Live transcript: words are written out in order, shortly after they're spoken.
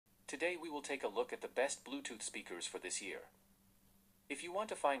Today we will take a look at the best Bluetooth speakers for this year. If you want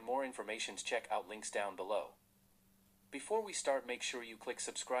to find more information, check out links down below. Before we start, make sure you click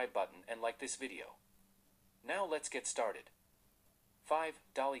subscribe button and like this video. Now let's get started. 5.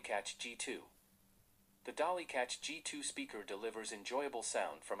 Dali Katch G2. The Dali Katch G2 speaker delivers enjoyable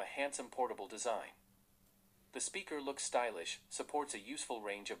sound from a handsome portable design. The speaker looks stylish, supports a useful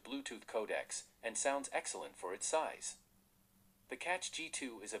range of Bluetooth codecs, and sounds excellent for its size. The Katch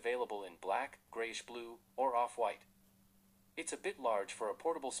G2 is available in black, grayish-blue, or off-white. It's a bit large for a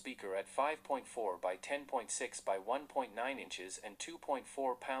portable speaker at 5.4 by 10.6 by 1.9 inches and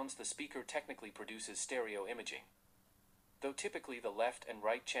 2.4 pounds. The speaker technically produces stereo imaging, though typically the left and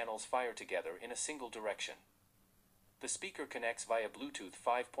right channels fire together in a single direction. The speaker connects via Bluetooth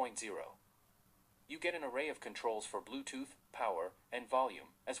 5.0. You get an array of controls for Bluetooth, power, and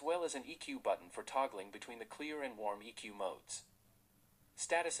volume, as well as an EQ button for toggling between the clear and warm EQ modes.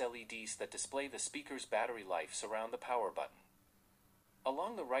 Status LEDs that display the speaker's battery life surround the power button.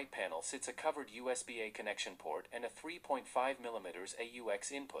 Along the right panel sits a covered USB-A connection port and a 3.5mm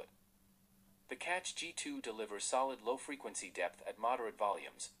AUX input. The Katch G2 delivers solid low-frequency depth at moderate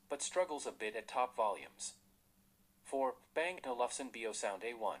volumes, but struggles a bit at top volumes. 4. Bang & Olufsen Beosound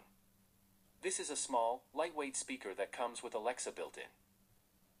A1. This is a small, lightweight speaker that comes with Alexa built-in.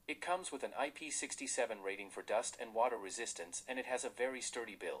 It comes with an IP67 rating for dust and water resistance, and it has a very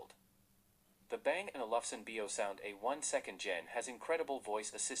sturdy build. The Bang & Olufsen Beosound A1 2nd Gen has incredible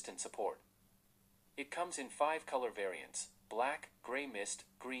voice assistant support. It comes in 5 color variants: black, gray mist,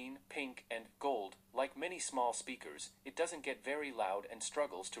 green, pink, and gold. Like many small speakers, it doesn't get very loud and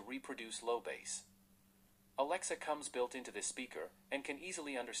struggles to reproduce low bass. Alexa comes built into this speaker and can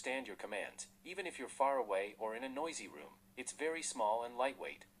easily understand your commands, even if you're far away or in a noisy room. It's very small and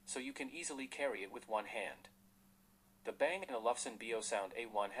lightweight, so you can easily carry it with one hand. The Bang & Olufsen Beosound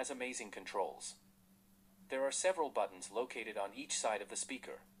A1 has amazing controls. There are several buttons located on each side of the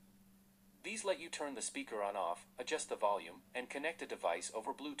speaker. These let you turn the speaker on/off, adjust the volume, and connect a device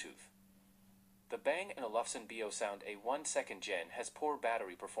over Bluetooth. The Bang & Olufsen Beosound A1 2nd Gen has poor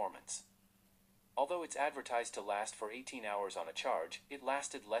battery performance. Although it's advertised to last for 18 hours on a charge, it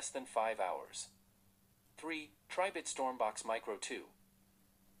lasted less than 5 hours. 3. Tribit Stormbox Micro 2.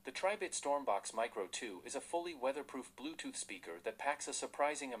 The Tribit Stormbox Micro 2 is a fully weatherproof Bluetooth speaker that packs a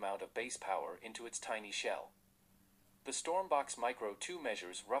surprising amount of bass power into its tiny shell. The Stormbox Micro 2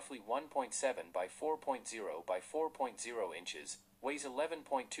 measures roughly 1.7 by 4.0 by 4.0 inches, weighs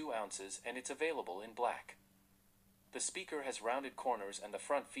 11.2 ounces, and it's available in black. The speaker has rounded corners and the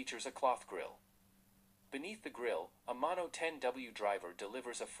front features a cloth grille. Beneath the grille, a mono 10W driver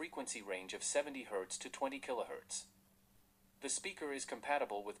delivers a frequency range of 70 Hz to 20 kHz. The speaker is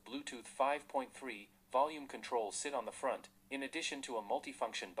compatible with Bluetooth 5.3. Volume controls sit on the front, in addition to a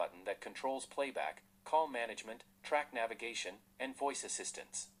multifunction button that controls playback, call management, track navigation, and voice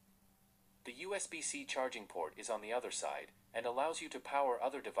assistance. The USB-C charging port is on the other side and allows you to power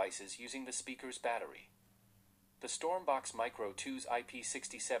other devices using the speaker's battery. The Stormbox Micro 2's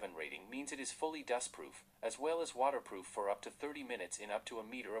IP67 rating means it is fully dustproof, as well as waterproof for up to 30 minutes in up to a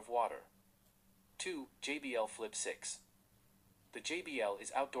meter of water. 2. JBL Flip 6. The JBL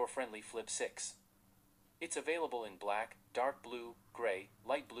is outdoor-friendly Flip 6. It's available in black, dark blue, gray,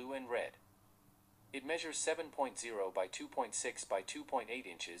 light blue, and red. It measures 7.0 by 2.6 by 2.8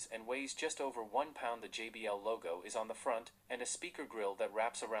 inches and weighs just over 1 pound. The JBL logo is on the front and a speaker grille that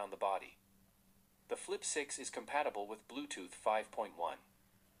wraps around the body. The Flip 6 is compatible with Bluetooth 5.1.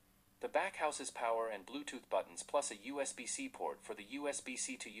 The back houses power and Bluetooth buttons plus a USB-C port for the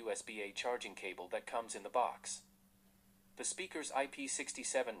USB-C to USB-A charging cable that comes in the box. The speaker's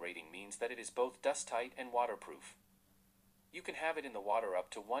IP67 rating means that it is both dust-tight and waterproof. You can have it in the water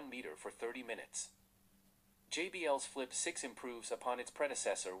up to 1 meter for 30 minutes. JBL's Flip 6 improves upon its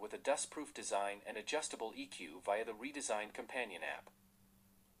predecessor with a dust-proof design and adjustable EQ via the redesigned companion app.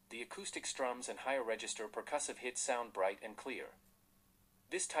 The acoustic strums and higher register percussive hits sound bright and clear.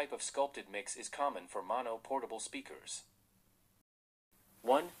 This type of sculpted mix is common for mono portable speakers.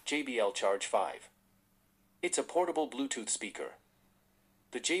 1. JBL Charge 5. It's a portable Bluetooth speaker.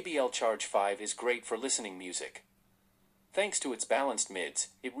 The JBL Charge 5 is great for listening music. Thanks to its balanced mids,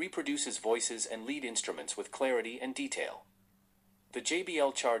 it reproduces voices and lead instruments with clarity and detail. The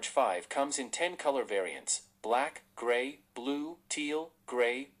JBL Charge 5 comes in 10 color variants: black, gray, blue, teal,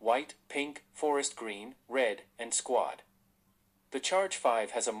 gray, white, pink, forest green, red, and squad. The Charge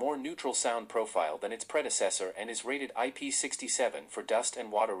 5 has a more neutral sound profile than its predecessor and is rated IP67 for dust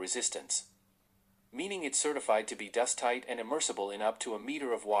and water resistance, meaning it's certified to be dust-tight and immersible in up to a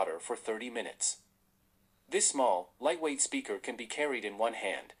meter of water for 30 minutes. This small, lightweight speaker can be carried in one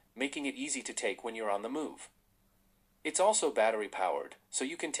hand, making it easy to take when you're on the move. It's also battery-powered, so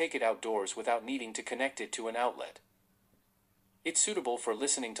you can take it outdoors without needing to connect it to an outlet. It's suitable for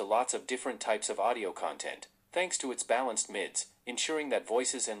listening to lots of different types of audio content, thanks to its balanced mids, ensuring that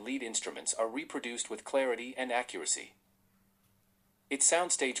voices and lead instruments are reproduced with clarity and accuracy. Its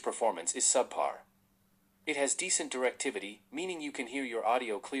soundstage performance is subpar. It has decent directivity, meaning you can hear your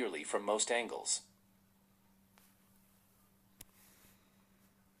audio clearly from most angles.